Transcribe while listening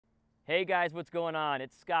Hey guys, what's going on?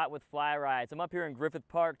 It's Scott with Fly Rides. I'm up here in Griffith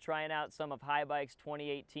Park trying out some of Haibike's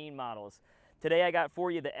 2018 models. Today I got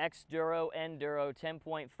for you the Xduro Nduro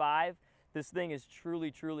 10.5. This thing is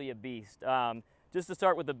truly a beast. Just to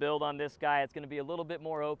start with the build on this guy, it's going to be a little bit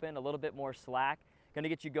more open, a little bit more slack. Going to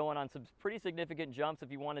get you going on some pretty significant jumps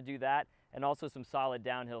if you want to do that, and also some solid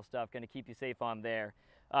downhill stuff. Going to keep you safe on there.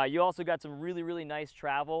 You also got some really nice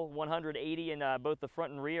travel, 180 in both the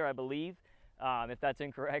front and rear, I believe. If that's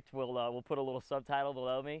incorrect, we'll put a little subtitle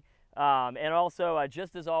below me. And also,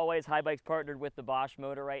 just as always, Haibike's partnered with the Bosch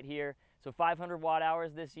motor right here. So 500 watt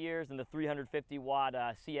hours this year and the 350 watt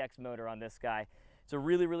CX motor on this guy. It's a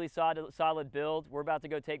really solid build. We're about to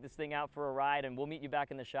go take this thing out for a ride, and we'll meet you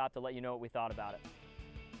back in the shop to let you know what we thought about it.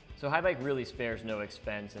 So Haibike really spares no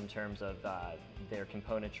expense in terms of their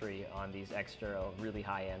componentry on these Xduro, really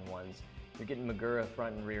high-end ones. You're getting Magura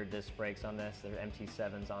front and rear disc brakes on this. There are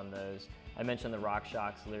MT7s on those. I mentioned the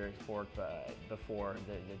RockShox Lyric fork before.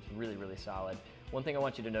 It's really solid. One thing I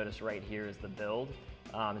want you to notice right here is the build.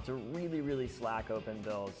 It's a really slack open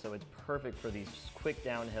build, so it's perfect for these just quick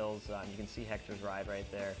downhills. You can see Hector's ride right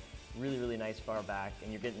there. Really nice far back,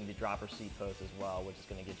 and you're getting the dropper seat post as well, which is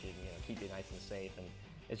going to get you, keep you nice and safe, and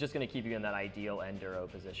it's just going to keep you in that ideal enduro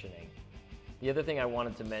positioning. The other thing I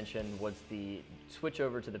wanted to mention was the switch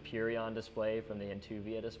over to the Purion display from the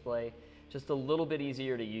e-mtb display. Just a little bit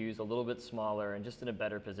easier to use, a little bit smaller, and just in a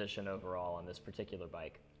better position overall on this particular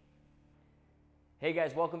bike. Hey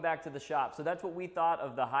guys, welcome back to the shop. So that's what we thought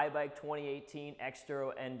of the Haibike 2018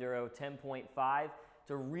 Xduro Nduro 10.5.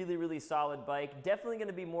 It's a really solid bike. Definitely going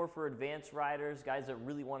to be more for advanced riders, guys that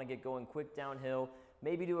really want to get going quick downhill,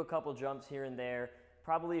 maybe do a couple jumps here and there.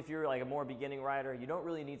 Probably if you're like a more beginning rider, you don't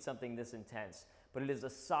really need something this intense. But it is a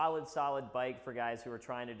solid bike for guys who are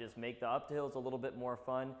trying to just make the uphills a little bit more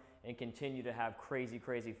fun and continue to have crazy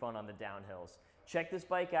fun on the downhills. Check this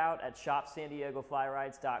bike out at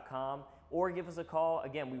shopsandiegoflyrides.com or give us a call.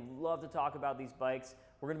 Again, we love to talk about these bikes.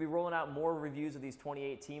 We're going to be rolling out more reviews of these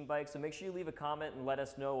 2018 bikes, so make sure you leave a comment and let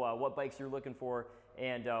us know what bikes you're looking for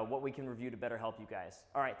and what we can review to better help you guys.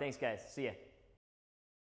 All right, thanks guys. See ya.